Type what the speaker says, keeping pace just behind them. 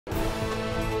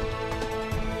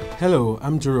Hello,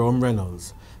 I'm Jerome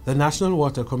Reynolds. The National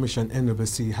Water Commission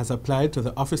NWC has applied to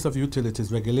the Office of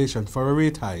Utilities Regulation for a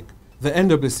rate hike. The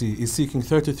NWC is seeking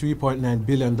 $33.9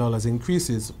 billion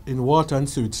increases in water and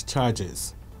sewage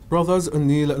charges. Brothers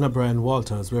O'Neill and O'Brien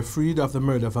Walters were freed of the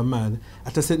murder of a man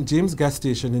at a St. James gas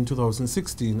station in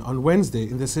 2016 on Wednesday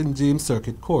in the St. James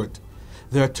Circuit Court.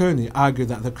 Their attorney argued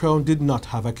that the Crown did not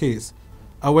have a case.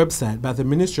 A website by the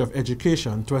Ministry of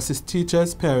Education to assist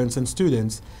teachers, parents and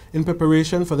students in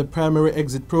preparation for the Primary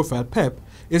Exit Profile PEP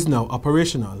is now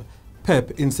operational.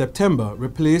 PEP in September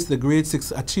replaced the Grade 6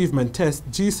 Achievement Test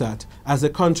GSAT as the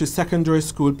country's secondary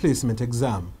school placement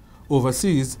exam.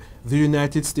 Overseas, the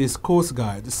United States Coast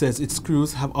Guard says its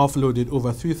crews have offloaded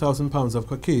over 3,000 pounds of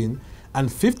cocaine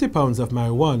and 50 pounds of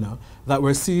marijuana that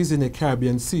were seized in the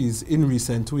Caribbean seas in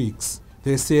recent weeks.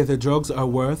 They say the drugs are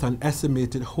worth an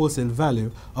estimated wholesale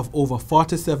value of over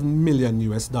 $47 million.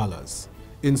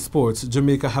 In sports,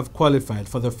 Jamaica have qualified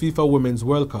for the FIFA Women's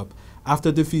World Cup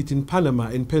after defeating Panama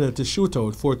in penalty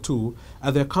shootout 4-2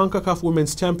 at their CONCACAF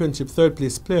Women's Championship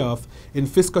third-place playoff in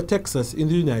Frisco, Texas in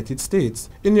the United States.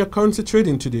 In your currency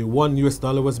trading today,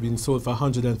 $1 was being sold for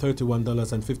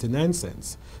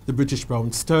 $131.59, the British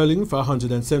pound sterling for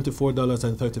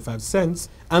 $174.35,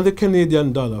 and the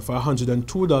Canadian dollar for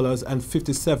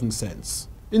 $102.57.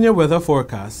 In your weather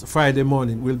forecast, Friday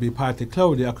morning will be partly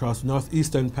cloudy across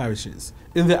northeastern parishes.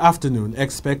 In the afternoon,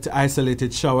 expect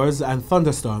isolated showers and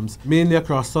thunderstorms, mainly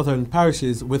across southern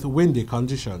parishes with windy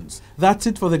conditions. That's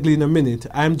it for the Gleaner Minute.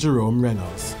 I'm Jerome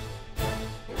Reynolds.